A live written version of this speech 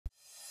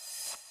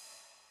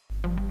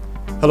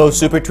Hello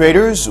Super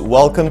Traders,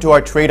 welcome to our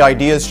Trade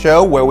Ideas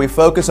show where we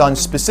focus on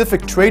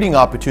specific trading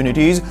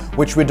opportunities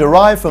which we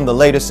derive from the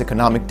latest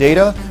economic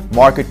data,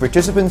 market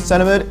participant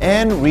sentiment,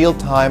 and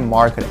real-time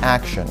market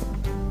action.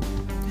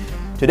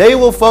 Today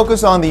we'll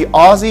focus on the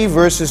Aussie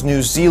versus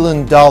New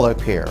Zealand dollar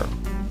pair.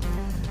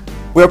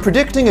 We're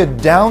predicting a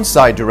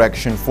downside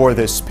direction for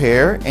this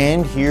pair,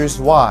 and here's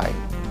why.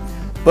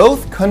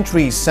 Both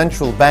countries'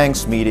 central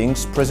banks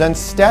meetings present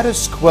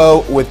status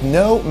quo with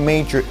no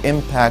major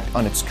impact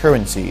on its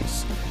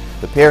currencies.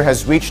 The pair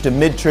has reached a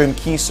midterm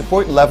key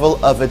support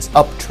level of its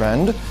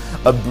uptrend.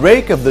 A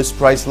break of this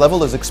price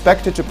level is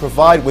expected to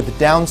provide with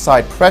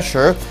downside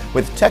pressure,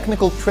 with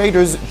technical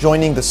traders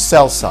joining the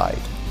sell side.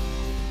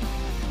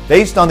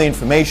 Based on the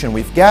information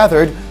we've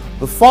gathered,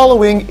 the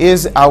following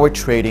is our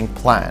trading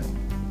plan.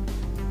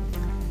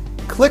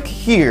 Click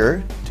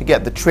here to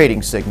get the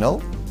trading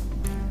signal.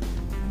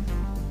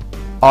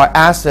 Our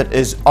asset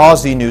is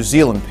Aussie-New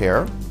Zealand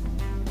pair.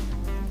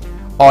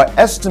 Our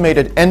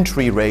estimated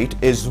entry rate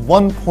is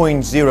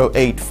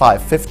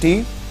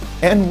 1.08550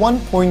 and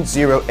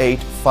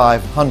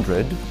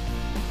 1.08500.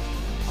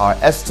 Our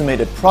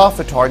estimated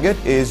profit target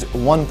is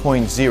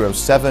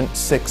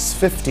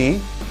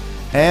 1.07650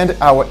 and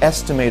our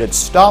estimated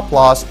stop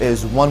loss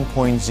is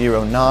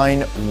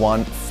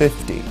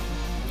 1.09150.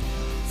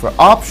 For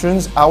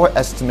options, our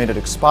estimated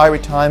expiry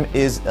time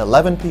is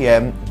 11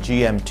 p.m.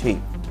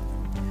 GMT.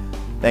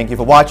 Thank you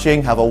for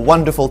watching. Have a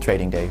wonderful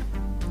trading day.